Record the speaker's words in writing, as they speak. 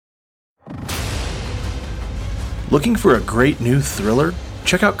Looking for a great new thriller?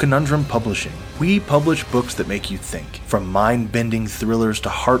 Check out Conundrum Publishing. We publish books that make you think, from mind-bending thrillers to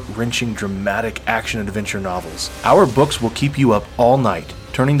heart-wrenching dramatic action-adventure novels. Our books will keep you up all night,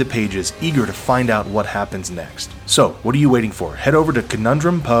 turning the pages, eager to find out what happens next. So, what are you waiting for? Head over to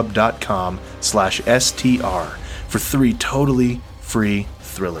conundrumpub.com/STR for 3 totally free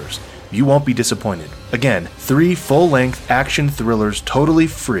thrillers. You won't be disappointed. Again, 3 full-length action thrillers totally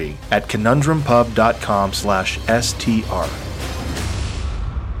free at conundrumpub.com/STR.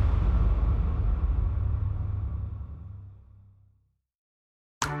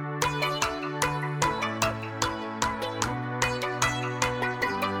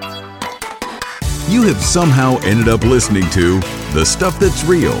 You have somehow ended up listening to The Stuff That's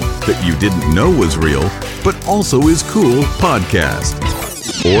Real That You Didn't Know Was Real, but also is cool podcast.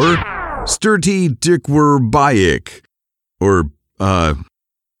 Or Sturdy Dickwur Bayik. Or,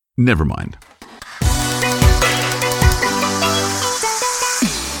 never mind.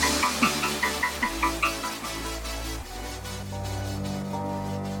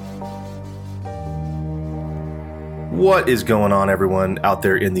 What is going on, everyone out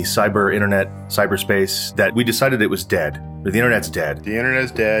there in the cyberspace, that we decided it was dead? Or the internet's dead. The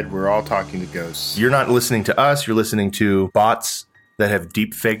internet's dead. We're all talking to ghosts. You're not listening to us. You're listening to bots that have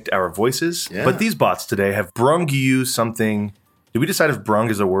deep-faked our voices. Yeah. But these bots today have brung you something. Did we decide if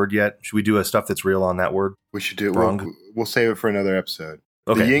brung is a word yet? Should we do a stuff that's real on that word? We should do it. Brung. We'll save it for another episode.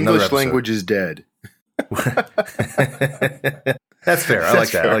 Okay, the English episode. language is dead. That's fair. I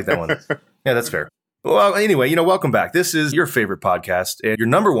like that. I like that one. Yeah, that's fair. Well, anyway, welcome back. This is your favorite podcast, and your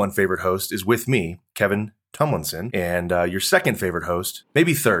number one favorite host is with me, Kevin Tumlinson, and your second favorite host,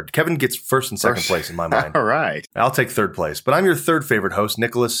 maybe third. Kevin gets first and second place in my mind. All right. I'll take third place, but I'm your third favorite host,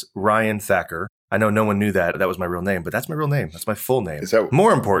 Nicholas Ryan Thacker. I know no one knew that was my real name, but that's my real name. That's my full name. Is that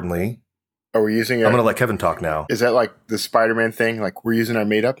more importantly? Are we using? I'm going to let Kevin talk now. Is that like the Spider-Man thing? Like we're using our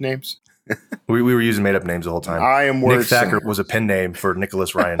made-up names? we were using made-up names the whole time. I am Nick Thacker was a pen name for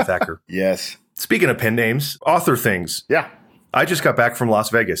Nicholas Ryan Thacker. Yes. Speaking of pen names, author things. Yeah. I just got back from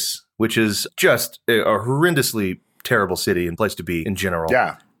Las Vegas, which is just a horrendously terrible city and place to be in general.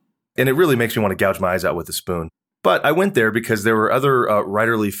 Yeah. And it really makes me want to gouge my eyes out with a spoon. But I went there because there were other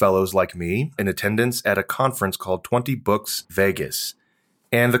writerly fellows like me in attendance at a conference called 20 Books Vegas.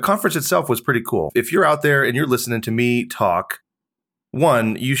 And the conference itself was pretty cool. If you're out there and you're listening to me talk,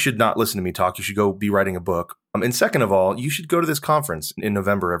 one, you should not listen to me talk. You should go be writing a book. And second of all, you should go to this conference in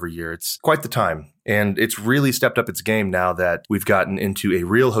November every year. It's quite the time. And it's really stepped up its game now that we've gotten into a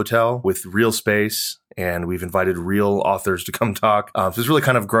real hotel with real space, and we've invited real authors to come talk. So it's really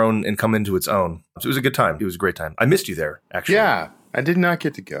kind of grown and come into its own. So it was a good time. It was a great time. I missed you there, actually. Yeah, I did not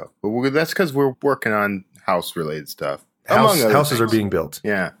get to go. But that's because we're working on house-related stuff. Houses are being built.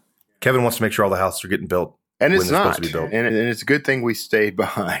 Yeah. Kevin wants to make sure all the houses are getting built. And it's not. Supposed to be built. And it's a good thing we stayed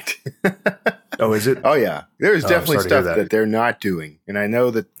behind. Oh, is it? Oh, yeah. There's definitely stuff that. that they're not doing. And I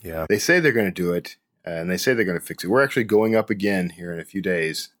know that they say they're going to do it, and they say they're going to fix it. We're actually going up again here in a few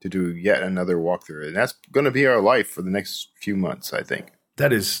days to do yet another walkthrough. And that's going to be our life for the next few months, I think.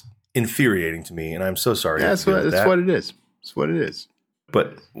 That is infuriating to me, and I'm so sorry. Yeah, that's what it is. It's what it is.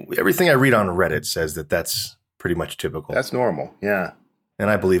 But everything I read on Reddit says that that's pretty much typical. That's normal, yeah.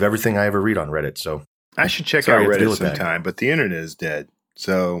 And I believe everything I ever read on Reddit, so... I should check out Reddit sometime, but the internet is dead,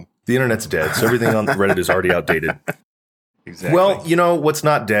 so... The internet's dead, so everything on Reddit is already outdated. Exactly. Well, what's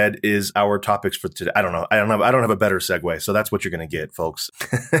not dead is our topics for today. I don't know. I don't have a better segue, so that's what you're going to get, folks.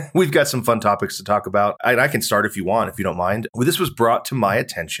 We've got some fun topics to talk about. I can start if you want, if you don't mind. Well, this was brought to my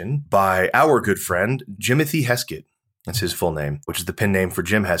attention by our good friend, Jimothy Heskett. That's his full name, which is the pen name for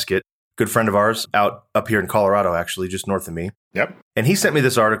Jim Heskett. Good friend of ours up here in Colorado, actually, just north of me. Yep. And he sent me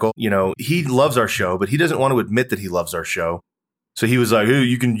this article. He loves our show, but he doesn't want to admit that he loves our show. So he was like, hey,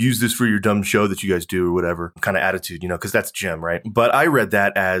 you can use this for your dumb show that you guys do or whatever kind of attitude, because that's Jim, right? But I read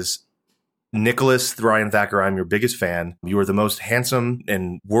that as Nicholas Ryan Thacker, I'm your biggest fan. You are the most handsome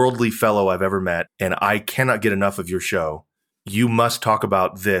and worldly fellow I've ever met, and I cannot get enough of your show. You must talk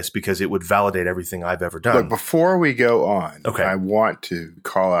about this because it would validate everything I've ever done. But before we go on, okay. I want to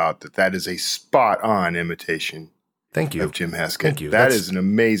call out that is a spot-on imitation. Thank you. Of Jim Heskett. Thank you. That is an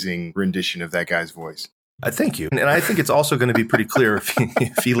amazing rendition of that guy's voice. Thank you. And I think it's also going to be pretty clear if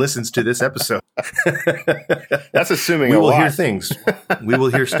he listens to this episode. That's assuming we a will lot. hear things. We will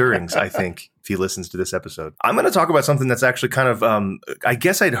hear stirrings, I think, if he listens to this episode. I'm going to talk about something that's actually kind of, I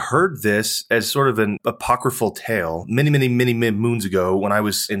guess I'd heard this as sort of an apocryphal tale many moons ago when I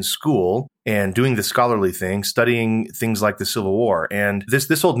was in school and doing the scholarly thing, studying things like the Civil War. And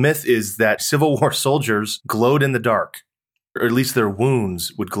this old myth is that Civil War soldiers glowed in the dark, or at least their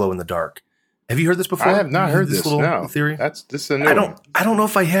wounds would glow in the dark. Have you heard this before? I have not heard this. No, theory. This is a new one. I don't know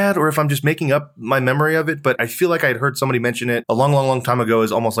if I had or if I'm just making up my memory of it, but I feel like I had heard somebody mention it a long time ago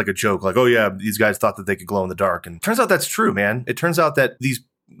as almost like a joke. Like, oh yeah, these guys thought that they could glow in the dark. And it turns out that's true, man. It turns out that these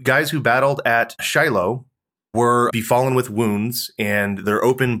guys who battled at Shiloh were befallen with wounds, and their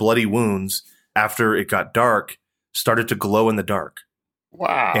open, bloody wounds after it got dark started to glow in the dark.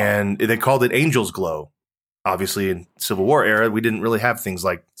 Wow. And they called it angel's glow. Obviously, in Civil War era, we didn't really have things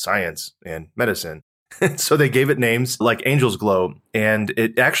like science and medicine. So they gave it names like angel's glow. And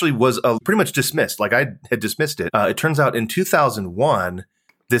it actually was pretty much dismissed. Like I had dismissed it. It turns out in 2001,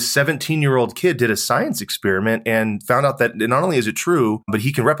 this 17-year-old kid did a science experiment and found out that not only is it true, but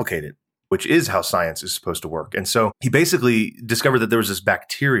he can replicate it, which is how science is supposed to work. And so he basically discovered that there was this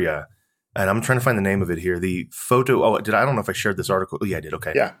bacteria. And I'm trying to find the name of it here. The photo. I don't know if I shared this article. Oh, yeah, I did.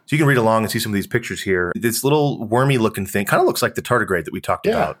 Okay. Yeah. So you can read along and see some of these pictures here. This little wormy looking thing kind of looks like the tardigrade that we talked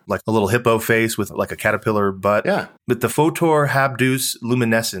about, like a little hippo face with like a caterpillar butt. Yeah. But the Photor habdus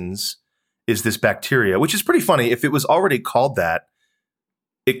luminescens is this bacteria, which is pretty funny. If it was already called that,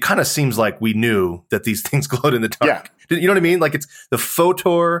 it kind of seems like we knew that these things glowed in the dark. Yeah. You know what I mean? Like it's the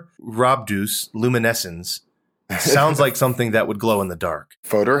Photor habdus luminescens. Sounds like something that would glow in the dark.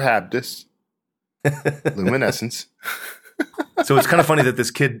 Photor habdus luminescence. So it's kind of funny that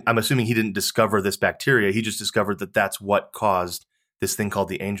this kid, I'm assuming he didn't discover this bacteria. He just discovered that that's what caused this thing called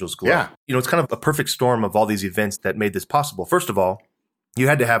the angel's glow. Yeah. You know, it's kind of a perfect storm of all these events that made this possible. First of all, you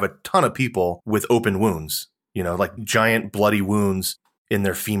had to have a ton of people with open wounds, you know, like giant bloody wounds in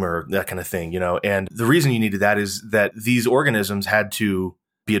their femur, that kind of thing, you know. And the reason you needed that is that these organisms had to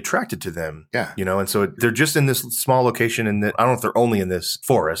be attracted to them. Yeah. You know, and so they're just in this small location I don't know if they're only in this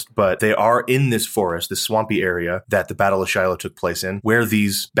forest, but they are in this forest, this swampy area that the Battle of Shiloh took place in, where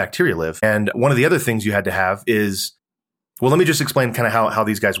these bacteria live. And one of the other things you had to have is, well, let me just explain kind of how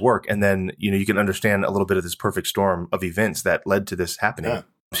these guys work. And then, you know, you can understand a little bit of this perfect storm of events that led to this happening. Yeah.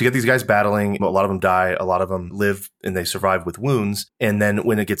 So you get these guys battling, a lot of them die, a lot of them live and they survive with wounds. And then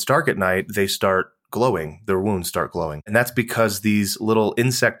when it gets dark at night, they start glowing, their wounds start glowing. And that's because these little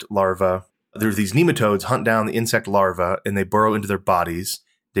insect larvae, there's these nematodes hunt down the insect larvae and they burrow into their bodies.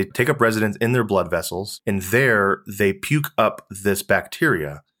 They take up residence in their blood vessels and there they puke up this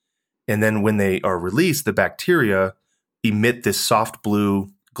bacteria. And then when they are released, the bacteria emit this soft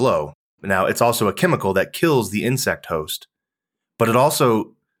blue glow. Now, it's also a chemical that kills the insect host, but it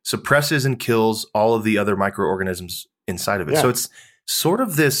also suppresses and kills all of the other microorganisms inside of it. Yeah. So it's sort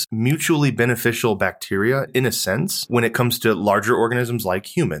of this mutually beneficial bacteria in a sense when it comes to larger organisms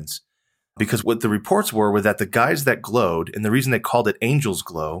like humans. Because what the reports were that the guys that glowed, and the reason they called it angel's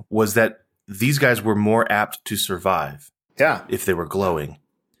glow, was that these guys were more apt to survive if they were glowing.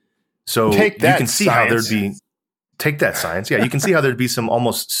 So you can see how there'd be... Take that science. Yeah, you can see how there'd be some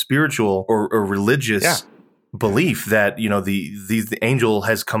almost spiritual or religious belief that, you know, the angel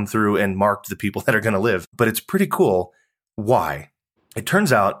has come through and marked the people that are going to live. But it's pretty cool. Why? It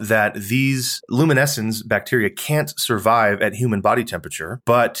turns out that these luminescens bacteria can't survive at human body temperature,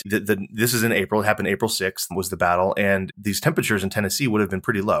 but this is in April. It happened April 6th was the battle, and these temperatures in Tennessee would have been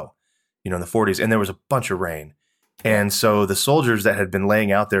pretty low, you know, in the 40s, and there was a bunch of rain. And so the soldiers that had been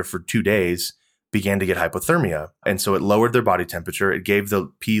laying out there for 2 days began to get hypothermia, and so it lowered their body temperature. It gave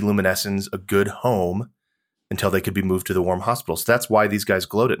the P. luminescens a good home until they could be moved to the warm hospital. So that's why these guys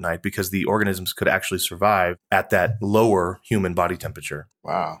glowed at night, because the organisms could actually survive at that lower human body temperature.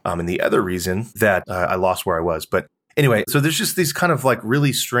 Wow. And the other reason that I lost where I was. But anyway, so there's just these kind of like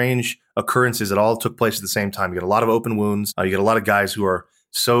really strange occurrences that all took place at the same time. You get a lot of open wounds. You get a lot of guys who are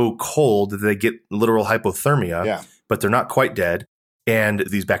so cold that they get literal hypothermia, but they're not quite dead. And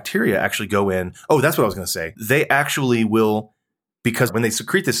these bacteria actually go in. Oh, that's what I was going to say. They actually will... Because when they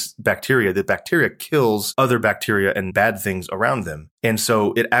secrete this bacteria, the bacteria kills other bacteria and bad things around them. And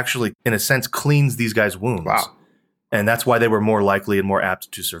so it actually, in a sense, cleans these guys' wounds. Wow. And that's why they were more likely and more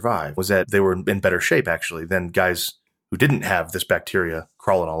apt to survive, was that they were in better shape, actually, than guys who didn't have this bacteria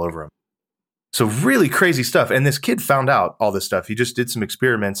crawling all over them. So really crazy stuff. And this kid found out all this stuff. He just did some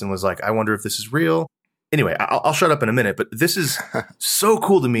experiments and was like, I wonder if this is real. Anyway, I'll shut up in a minute, but this is so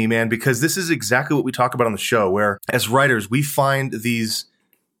cool to me, man, because this is exactly what we talk about on the show, where as writers, we find these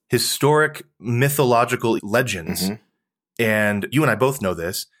historic mythological legends, and you and I both know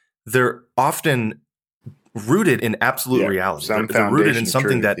this, they're often rooted in absolute reality. They're rooted in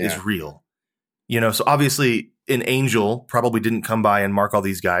something that is real. You know, so obviously an angel probably didn't come by and mark all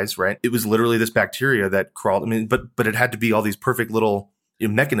these guys, right? It was literally this bacteria that crawled. I mean, but it had to be all these perfect little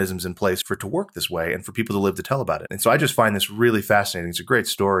mechanisms in place for it to work this way and for people to live to tell about it. And so I just find this really fascinating. It's a great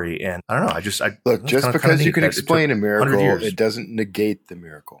story. And I don't know. Look, just because you can explain a miracle, it doesn't negate the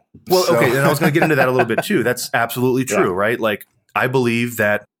miracle. Well, okay. And I was going to get into that a little bit too. That's absolutely true, right? Like, I believe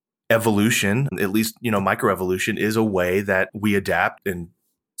that evolution, at least, microevolution, is a way that we adapt and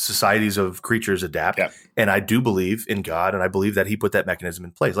societies of creatures adapt. Yeah. And I do believe in God, and I believe that he put that mechanism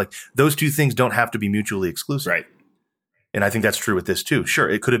in place. Like, those two things don't have to be mutually exclusive. Right. And I think that's true with this too. Sure,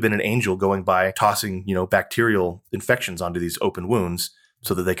 it could have been an angel going by tossing, bacterial infections onto these open wounds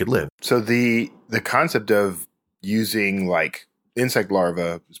so that they could live. So the concept of using like insect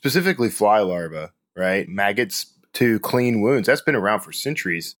larvae, specifically fly larvae, right? Maggots to clean wounds, that's been around for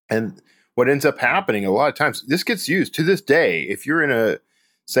centuries. And what ends up happening a lot of times, this gets used to this day. If you're in a,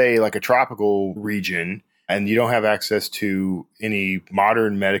 say, like a tropical region and you don't have access to any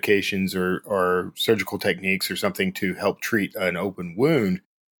modern medications or surgical techniques or something to help treat an open wound,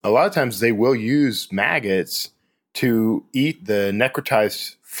 a lot of times they will use maggots to eat the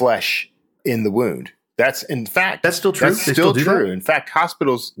necrotized flesh in the wound. That's still true. That's still true. In fact,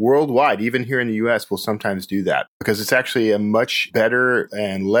 hospitals worldwide, even here in the U.S., will sometimes do that because it's actually a much better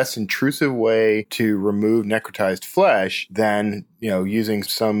and less intrusive way to remove necrotized flesh than, using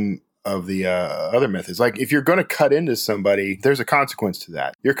some of the other methods. Like, if you're going to cut into somebody, there's a consequence to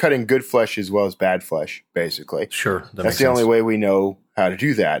that. You're cutting good flesh as well as bad flesh, basically. Sure. That's the only way we know how to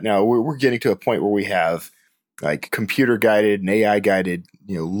do that. Now, we're getting to a point where we have like computer guided and AI guided,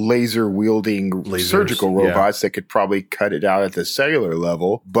 laser wielding surgical robots that could probably cut it out at the cellular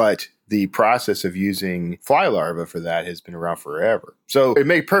level. But the process of using fly larvae for that has been around forever. So it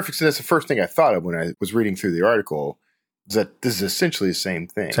made perfect sense. That's the first thing I thought of when I was reading through the article. That this is essentially the same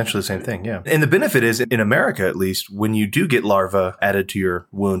thing. Essentially the same thing, yeah. And the benefit is, in America at least, when you do get larvae added to your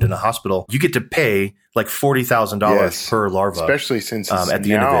wound in a hospital, you get to pay like $40,000 per larva. Especially since it's at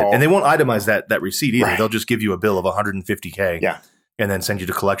the end of it. And they won't itemize that receipt either. Right. They'll just give you a bill of $150K. Yeah. And then send you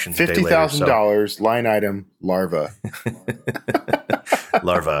to collections a day later. $50,000 line item larva.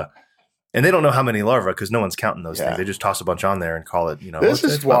 Larva. And they don't know how many larvae because no one's counting those things. They just toss a bunch on there and call it, This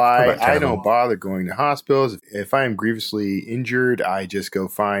is why I don't bother going to hospitals. If I am grievously injured, I just go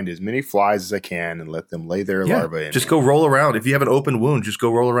find as many flies as I can and let them lay their larvae in. Just go roll around. If you have an open wound, just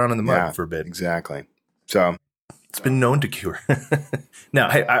go roll around in the mud for a bit. Exactly. So it's been known to cure. Now,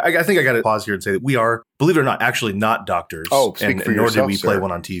 hey, I think I got to pause here and say that we are, believe it or not, actually not doctors. Oh, speak for nor yourself, do we play sir.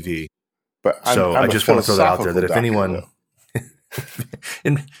 one on TV. But I just want to throw that out there that if anyone... Though.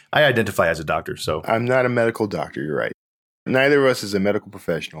 And I identify as a doctor, so I'm not a medical doctor. You're right. Neither of us is a medical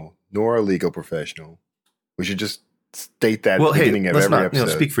professional nor a legal professional. We should just state that at the beginning of every episode.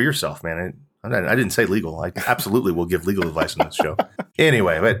 Speak for yourself, man. I didn't say legal. I absolutely will give legal advice on this show.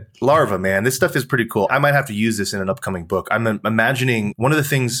 Anyway, but larva, man, this stuff is pretty cool. I might have to use this in an upcoming book. I'm imagining one of the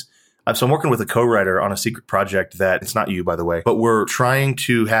things. So I'm working with a co-writer on a secret project that, it's not you, by the way, but we're trying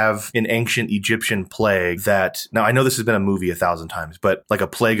to have an ancient Egyptian plague that, now I know this has been a movie 1,000 times, but like a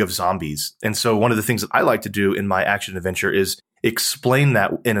plague of zombies. And so one of the things that I like to do in my action adventure is explain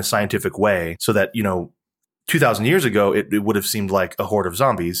that in a scientific way so that, 2,000 years ago, it would have seemed like a horde of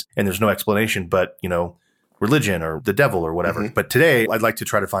zombies and there's no explanation, but, religion or the devil or whatever. Mm-hmm. But today I'd like to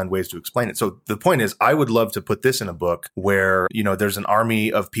try to find ways to explain it. So the point is, I would love to put this in a book where, there's an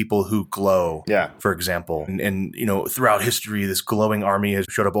army of people who glow, for example. And throughout history, this glowing army has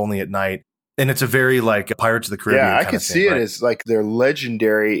showed up only at night. And it's a very like Pirates of the Caribbean. Yeah, I could see it as like they're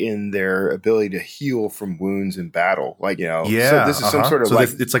legendary in their ability to heal from wounds in battle. Like, so this is some sort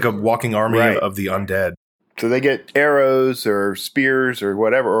of it's like a walking army of the undead. So they get arrows or spears or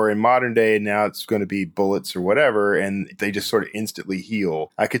whatever, or in modern day now it's going to be bullets or whatever, and they just sort of instantly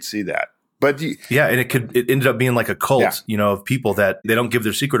heal. I could see that. But and it ended up being like a cult, of people that they don't give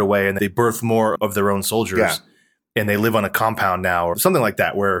their secret away and they birth more of their own soldiers. Yeah. And they live on a compound now or something like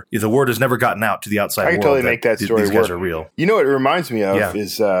that, where the word has never gotten out to the outside world. I can totally make that story these work. Guys are real. You know what it reminds me of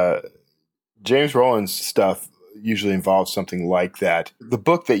is James Rowland's stuff usually involves something like that. The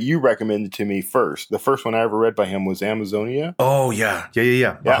book that you recommended to me first, the first one I ever read by him was Amazonia. Oh, yeah.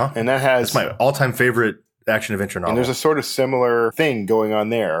 Uh-huh. And that has... It's my all-time favorite action adventure novel. And there's a sort of similar thing going on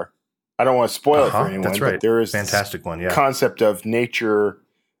there. I don't want to spoil it for anyone, that's right. but there is fantastic one, concept of nature,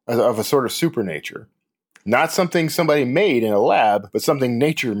 of a sort of supernature. Not something somebody made in a lab, but something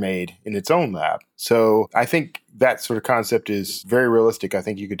nature made in its own lab. So I think that sort of concept is very realistic. I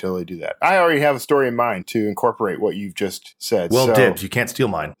think you could totally do that. I already have a story in mind to incorporate what you've just said. Well, dibs. You can't steal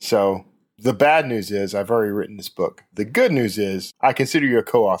mine. So the bad news is I've already written this book. The good news is I consider you a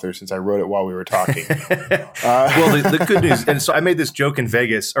co-author since I wrote it while we were talking. Well, the good news, and so I made this joke in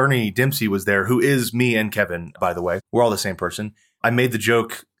Vegas. Ernie Dempsey was there, who is me and Kevin, by the way. We're all the same person. I made the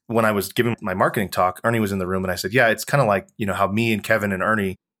joke when I was giving my marketing talk. Ernie was in the room and I said, yeah, it's kind of like, how me and Kevin and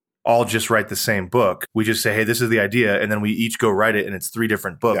Ernie all just write the same book. We just say, hey, this is the idea. And then we each go write it and it's 3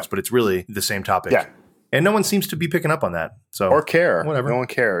 different books, but it's really the same topic. Yeah. And no one seems to be picking up on that. So or care. Whatever. No one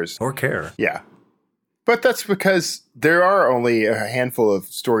cares. Or care. Yeah. But that's because there are only a handful of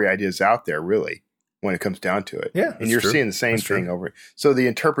story ideas out there, really, when it comes down to it. Yeah. And you're true. seeing the same That's thing true. over. So the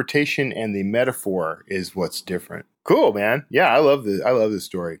interpretation and the metaphor is what's different. Cool, man. Yeah, I love this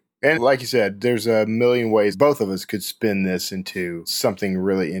story. And like you said, there's a million ways both of us could spin this into something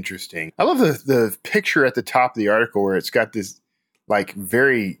really interesting. I love the picture at the top of the article where it's got this like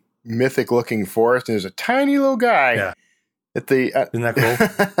very mythic looking forest and there's a tiny little guy. Yeah. At the Isn't that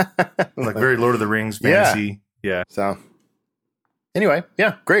cool? Like very Lord of the Rings fantasy. Yeah. So anyway,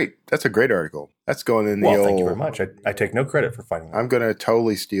 yeah, great. That's a great article. That's going in the Well, old. thank you very much. I take no credit for finding that. I'm going to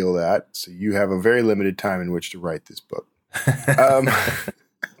totally steal that. So you have a very limited time in which to write this book.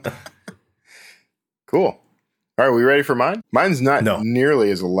 Cool. All right, we ready for mine? Mine's not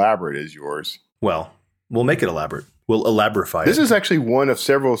nearly as elaborate as yours. Well, we'll make it elaborate. We'll elaborify This it. is actually one of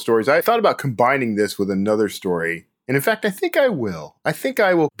several stories. I thought about combining this with another story. And in fact, I think I will. I think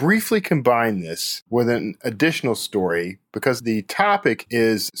I will briefly combine this with an additional story because the topic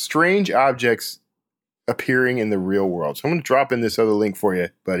is strange objects appearing in the real world. So I'm going to drop in this other link for you,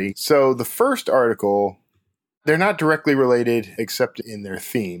 buddy. So the first article, they're not directly related except in their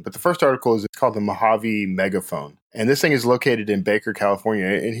theme. But the first article is called the Mojave Megaphone. And this thing is located in Baker, California.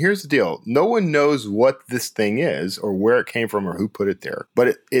 And here's the deal. No one knows what this thing is or where it came from or who put it there.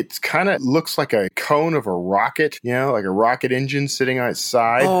 But it kind of looks like a cone of a rocket, like a rocket engine sitting on its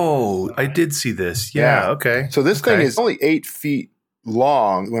side. Oh, I did see this. Yeah. Okay. So this thing is only 8 feet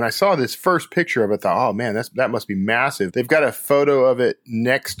long. When I saw this first picture of it, I thought, oh man, that must be massive. They've got a photo of it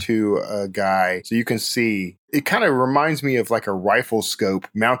next to a guy. So you can see, it kind of reminds me of like a rifle scope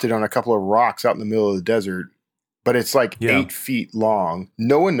mounted on a couple of rocks out in the middle of the desert. But it's like 8 feet long.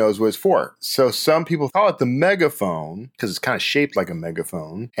 No one knows what it's for. So some people call it the megaphone because it's kind of shaped like a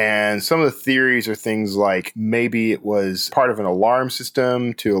megaphone. And some of the theories are things like maybe it was part of an alarm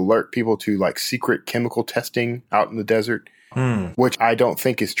system to alert people to like secret chemical testing out in the desert. Which I don't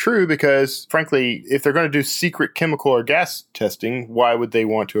think is true because, frankly, if they're going to do secret chemical or gas testing, why would they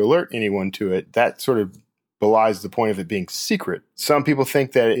want to alert anyone to it? That sort of belies the point of it being secret. Some people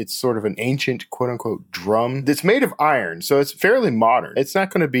think that it's sort of an ancient, quote-unquote, drum that's made of iron, so it's fairly modern. It's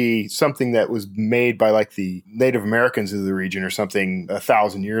not going to be something that was made by, like, the Native Americans of the region or something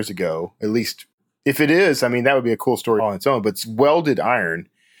 1,000 years ago. At least, if it is, I mean, that would be a cool story on its own, but it's welded iron.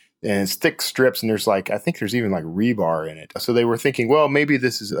 And it's thick strips, and there's I think there's even like rebar in it. So they were thinking, well, maybe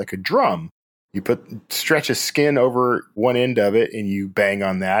this is like a drum. You stretch a skin over one end of it, and you bang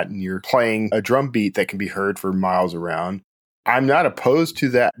on that, and you're playing a drum beat that can be heard for miles around. I'm not opposed to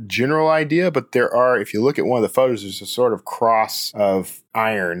that general idea, but there are, if you look at one of the photos, there's a sort of cross of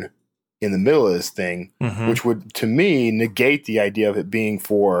iron in the middle of this thing, which would, to me, negate the idea of it being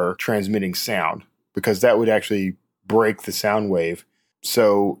for transmitting sound, because that would actually break the sound wave.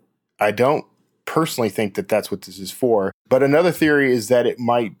 So I don't personally think that that's what this is for. But another theory is that it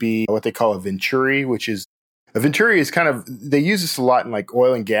might be what they call a venturi, which is a venturi is kind of, they use this a lot in like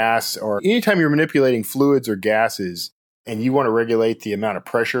oil and gas, or anytime you're manipulating fluids or gases and you want to regulate the amount of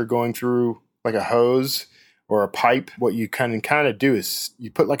pressure going through like a hose or a pipe, what you kind of do is you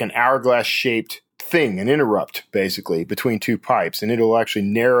put like an hourglass shaped thing, an interrupt basically between two pipes, and it'll actually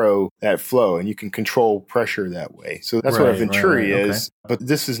narrow that flow and you can control pressure that way. So that's what a venturi is. Okay. But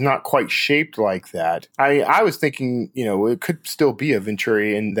this is not quite shaped like that. I was thinking, it could still be a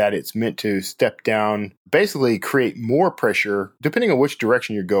venturi in that it's meant to step down, basically create more pressure depending on which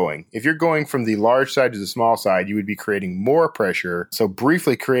direction you're going. If you're going from the large side to the small side, you would be creating more pressure. So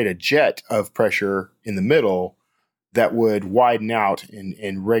briefly create a jet of pressure in the middle that would widen out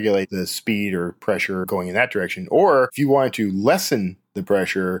and regulate the speed or pressure going in that direction. Or if you wanted to lessen the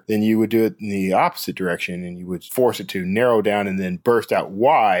pressure, then you would do it in the opposite direction and you would force it to narrow down and then burst out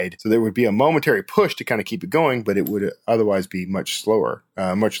wide. So there would be a momentary push to kind of keep it going, but it would otherwise be much slower,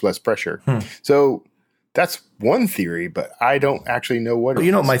 much less pressure. So that's one theory, but I don't actually know what it is.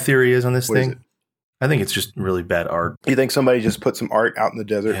 You know what my theory is on this thing? I think it's just really bad art. You think somebody just put some art out in the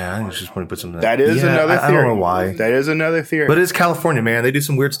desert? Yeah, I think it's just when you put some. That is another theory. I don't know why. That is another theory. But it's California, man. They do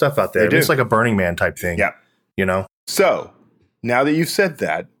some weird stuff out there. It's like a Burning Man type thing. Yeah. So now that you've said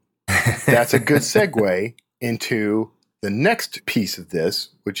that, that's a good segue into the next piece of this,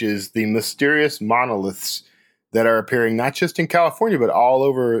 which is the mysterious monoliths that are appearing not just in California, but all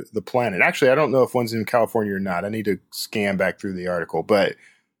over the planet. Actually, I don't know if one's in California or not. I need to scan back through the article, but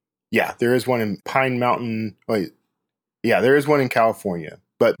yeah, there is one in Pine Mountain. Wait, Yeah, there is one in California.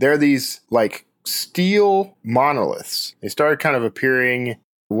 But they're these like steel monoliths. They started kind of appearing,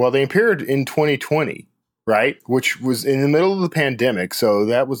 well, they appeared in 2020. Right? Which was in the middle of the pandemic. So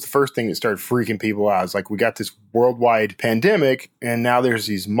that was the first thing that started freaking people out. It's like we got this worldwide pandemic, and now there's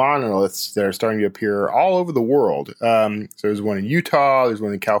these monoliths that are starting to appear all over the world. So there's one in Utah, there's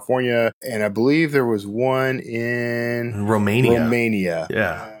one in California, and I believe there was one in Romania.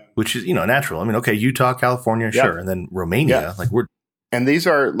 Yeah. Which is, natural. I mean, okay, Utah, California, sure. And then Romania, And these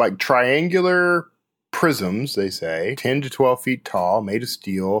are like triangular prisms, they say, 10 to 12 feet tall, made of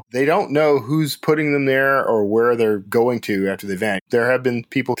steel. They don't know who's putting them there or where they're going to after the event. There have been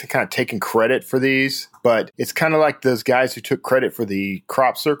people kind of taking credit for these, but it's kind of like those guys who took credit for the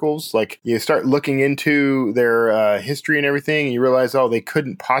crop circles. Like, you start looking into their history and everything, and you realize, oh, they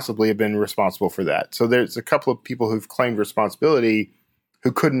couldn't possibly have been responsible for that. So there's a couple of people who've claimed responsibility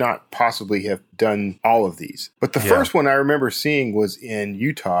who could not possibly have done all of these. But the first one I remember seeing was in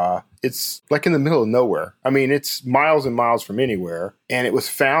Utah. It's like in the middle of nowhere. I mean, it's miles and miles from anywhere. And it was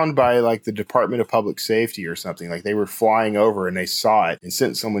found by like the Department of Public Safety or something. Like they were flying over and they saw it and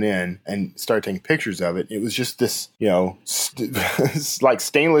sent someone in and started taking pictures of it. It was just this, like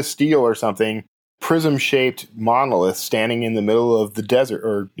stainless steel or something, prism-shaped monolith standing in the middle of the desert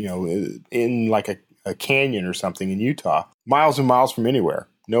or, in like a canyon or something in Utah, miles and miles from anywhere.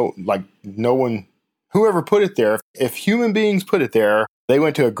 No one, whoever put it there, if human beings put it there, they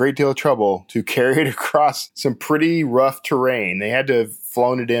went to a great deal of trouble to carry it across some pretty rough terrain. They had to have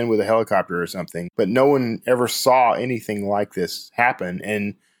flown it in with a helicopter or something, but no one ever saw anything like this happen.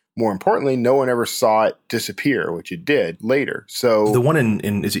 And more importantly, no one ever saw it disappear, which it did later. So the one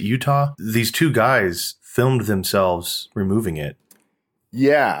in is it Utah? These two guys filmed themselves removing it.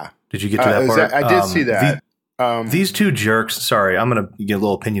 Yeah. Did you get to that part? I did see that. These two jerks, sorry, I'm going to get a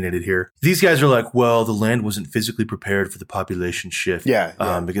little opinionated here. These guys are like, well, the land wasn't physically prepared for the population shift.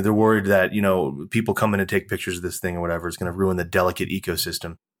 Yeah. Because they're worried that, people come in and take pictures of this thing or whatever is going to ruin the delicate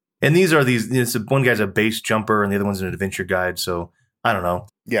ecosystem. And these are one guy's a base jumper and the other one's an adventure guide. So I don't know.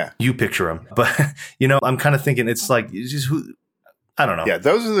 Yeah. You picture them. But, I'm kind of thinking it's like, it's just who, I don't know. Yeah.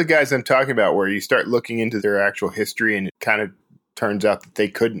 Those are the guys I'm talking about where you start looking into their actual history and it kind of turns out that they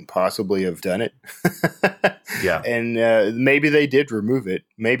couldn't possibly have done it. Yeah. And maybe they did remove it.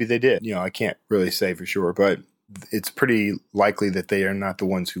 Maybe they did. I can't really say for sure, but it's pretty likely that they are not the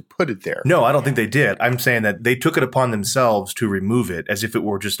ones who put it there. No, I don't think they did. I'm saying that they took it upon themselves to remove it as if it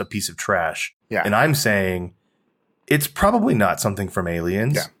were just a piece of trash. Yeah. And I'm saying it's probably not something from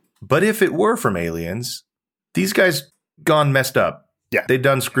aliens. Yeah. But if it were from aliens, these guys gone messed up. Yeah. They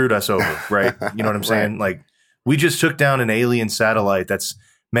done screwed us over, right? You know what I'm saying? Right. Like, we just took down an alien satellite that's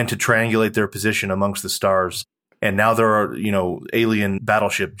meant to triangulate their position amongst the stars. And now there are, alien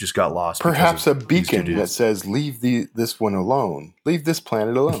battleship just got lost. Perhaps a beacon that says, leave this one alone. Leave this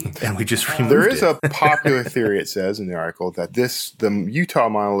planet alone. And we just removed There is a popular theory, it says in the article, that the Utah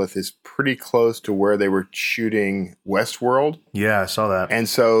monolith is pretty close to where they were shooting Westworld. Yeah, I saw that. And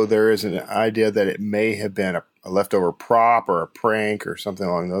so there is an idea that it may have been a leftover prop or a prank or something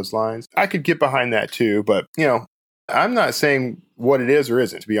along those lines. I could get behind that too, but, I'm not saying what it is or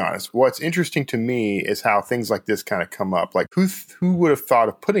isn't, to be honest. What's interesting to me is how things like this kind of come up. Like, who would have thought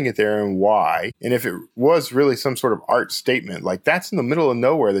of putting it there and why? And if it was really some sort of art statement, like that's in the middle of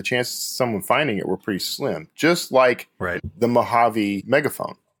nowhere, the chances of someone finding it were pretty slim. Just like the Mojave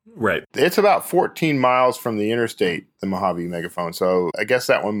megaphone. Right. It's about 14 miles from the interstate, the Mojave megaphone. So I guess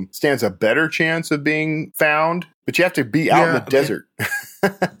that one stands a better chance of being found, but you have to be out in the desert.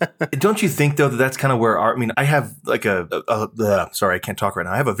 Don't you think, though, that that's kind of where art, I have like sorry, I can't talk right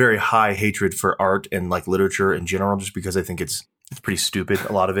now. I have a very high hatred for art and like literature in general, just because I think it's pretty stupid,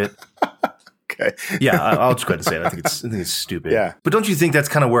 a lot of it. Okay. Yeah, I'll just go ahead and say it. I think it's stupid. Yeah. But don't you think that's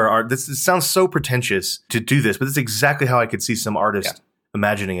kind of where art, it sounds so pretentious to do this, but that's exactly how I could see some artists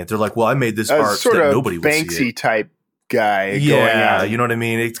imagining it. They're like, well, I made this art so that nobody would see it. Banksy type guy going out. You know what I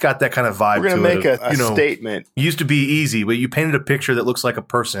mean? It's got that kind of vibe to it. We're going to make a statement. It used to be easy, but you painted a picture that looks like a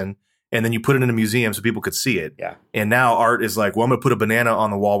person, and then you put it in a museum so people could see it. Yeah. And now art is like, well, I'm going to put a banana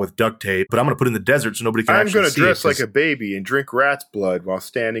on the wall with duct tape, but I'm going to put it in the desert so nobody can actually see it. I'm going to dress like a baby and drink rat's blood while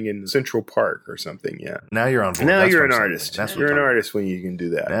standing in Central Park or something, yeah. Now you're on board. Now you're an artist. You're an artist when you can do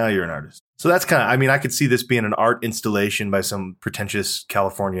that. Now you're an artist. So that's kind of, I could see this being an art installation by some pretentious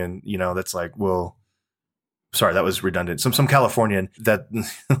Californian, that's like, well, sorry, that was redundant. Some Californian that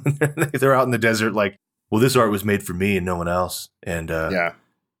they're out in the desert like, well, this art was made for me and no one else. And, it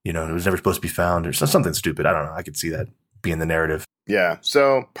was never supposed to be found or something stupid. I don't know. I could see that being the narrative. Yeah.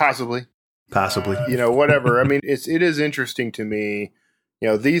 So possibly. Possibly. Whatever. It is interesting to me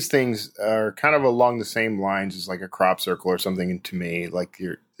these things are kind of along the same lines as like a crop circle or something to me, like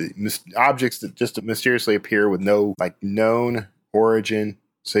objects that just mysteriously appear with no like known origin.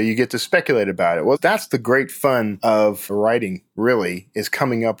 So you get to speculate about it. Well, that's the great fun of writing, really, is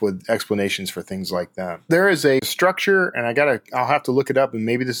coming up with explanations for things like that. There is a structure, and I'll have to look it up, and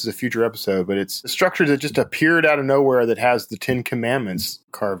maybe this is a future episode, but it's a structure that just appeared out of nowhere that has the 10 Commandments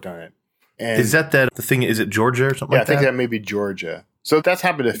carved on it. And is that the thing? Is it Georgia or something like that? Yeah, I think that may be Georgia. So that's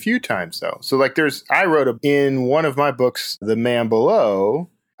happened a few times, though. So like I wrote in one of my books, The Man Below,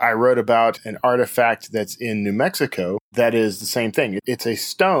 I wrote about an artifact that's in New Mexico that is the same thing. It's a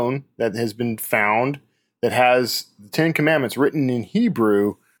stone that has been found that has the 10 Commandments written in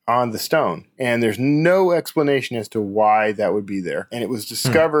Hebrew on the stone. And there's no explanation as to why that would be there. And it was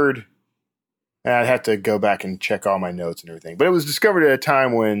discovered, and I'd have to go back and check all my notes and everything, but it was discovered at a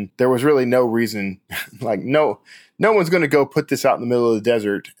time when there was really no reason, like no one's going to go put this out in the middle of the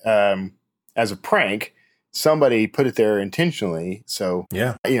desert as a prank. Somebody put it there intentionally. So,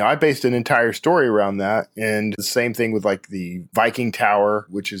 yeah, I based an entire story around that. And the same thing with like the Viking Tower,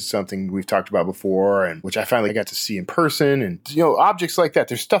 which is something we've talked about before and which I finally got to see in person. And, objects like that.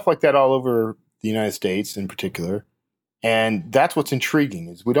 There's stuff like that all over the United States in particular. And that's what's intriguing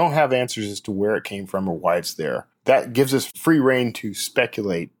is we don't have answers as to where it came from or why it's there. That gives us free rein to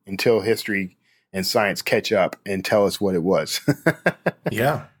speculate until history and science catch up and tell us what it was.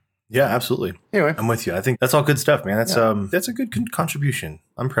 Yeah, absolutely. Anyway, I'm with you. I think that's all good stuff, man. That's a good contribution.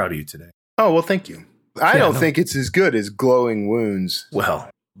 I'm proud of you today. Oh, well, thank you. I don't think it's as good as Glowing Wounds. Well,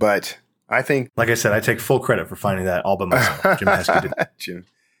 but I think, like I said, I take full credit for finding that all by myself. Jim Heskey did. Jim,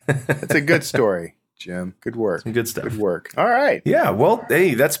 it's a good story, Jim. Good work. Some good stuff. Good work. All right. Yeah. Well,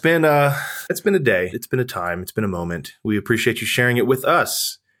 hey, that's been a day. It's been a time. It's been a moment. We appreciate you sharing it with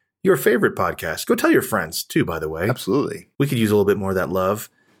us. Your favorite podcast. Go tell your friends too, by the way. Absolutely. We could use a little bit more of that love.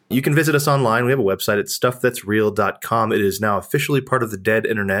 You can visit us online. We have a website at stuffthat'sreal.com. It is now officially part of the dead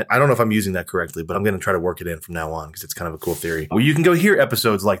internet. I don't know if I'm using that correctly, but I'm going to try to work it in from now on because it's kind of a cool theory. Well, you can go hear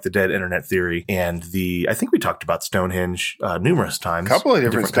episodes like the dead internet theory and I think we talked about Stonehenge numerous times. A couple of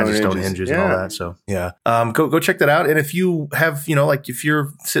different kinds of Stonehenges and all that. So yeah, go check that out. And if you have, if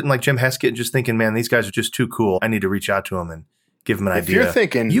you're sitting like Jim Heskett and just thinking, man, these guys are just too cool, I need to reach out to them and give them an idea. If you're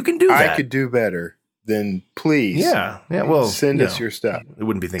thinking, you can do that. I could do better. Then please, well, send us your stuff. It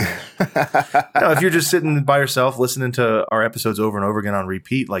wouldn't be thinking. No, if you're just sitting by yourself listening to our episodes over and over again on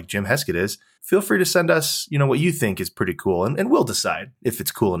repeat, like Jim Heskett is, feel free to send us, what you think is pretty cool, and we'll decide if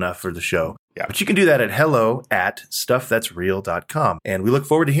it's cool enough for the show. Yeah. But you can do that at hello@stuffthat'sreal.com, and we look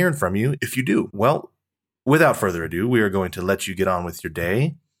forward to hearing from you if you do. Well, without further ado, we are going to let you get on with your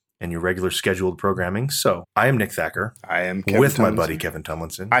day and your regular scheduled programming. So I am Nick Thacker. I am Kevin with Tomlinson. My buddy Kevin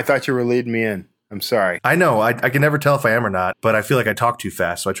Tomlinson. I thought you were leading me in. I'm sorry. I know. I can never tell if I am or not, but I feel like I talk too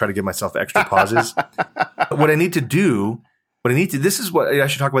fast, so I try to give myself extra pauses. What I need to do, this is what I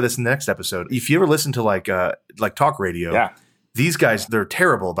should talk about this in the next episode. If you ever listen to like talk radio, these guys, they're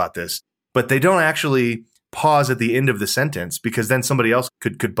terrible about this, but they don't actually pause at the end of the sentence because then somebody else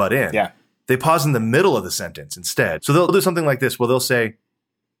could butt in. Yeah. They pause in the middle of the sentence instead. So they'll do something like this. Well, they'll say,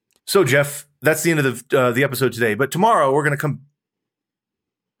 so Jeff, that's the end of the episode today, but tomorrow we're going to come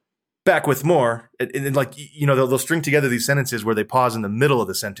back with more, and they'll string together these sentences where they pause in the middle of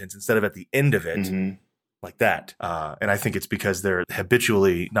the sentence instead of at the end of it, like that. And I think it's because they're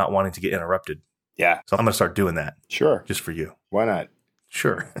habitually not wanting to get interrupted. Yeah. So I'm going to start doing that. Sure. Just for you. Why not?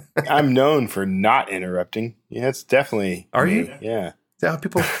 Sure. I'm known for not interrupting. Yeah, it's definitely. Are me. you? Yeah. Yeah,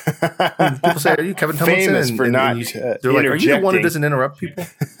 people say, "Are you Kevin Tomlinson?" Famous for not. They're like, "Are you the one who doesn't interrupt people?"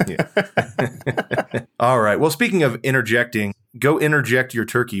 Yeah. All right. Well, speaking of interjecting, go interject your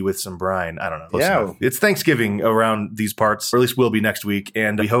turkey with some brine. I don't know. Yeah. It's Thanksgiving around these parts, or at least will be next week.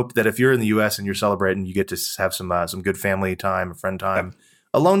 And we hope that if you're in the U.S. and you're celebrating, you get to have some good family time, friend time,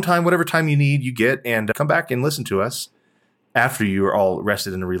 alone time, whatever time you need, you get, and come back and listen to us after you are all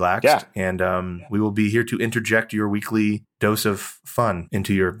rested and relaxed. Yeah. And we will be here to interject your weekly dose of fun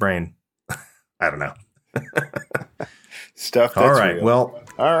into your brain. I don't know. Stuff that's all right. real. Well,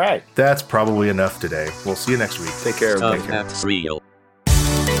 all right. That's probably enough today. We'll see you next week. Take care. Stuff that's real.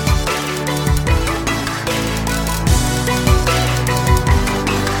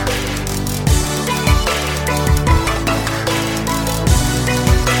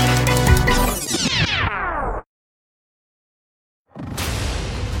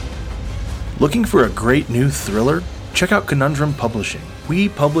 Looking for a great new thriller? check out Conundrum Publishing. We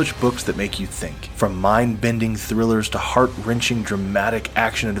publish books that make you think, from mind-bending thrillers to heart-wrenching dramatic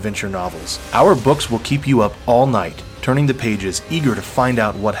action-adventure novels. Our books will keep you up all night, turning the pages, eager to find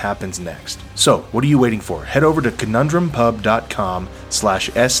out what happens next. So, what are you waiting for? Head over to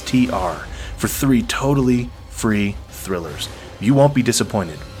conundrumpub.com/STR for 3 totally free thrillers. You won't be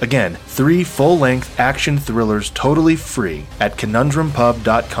disappointed. Again, 3 full-length action thrillers totally free at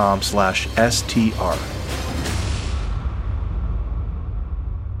conundrumpub.com/STR.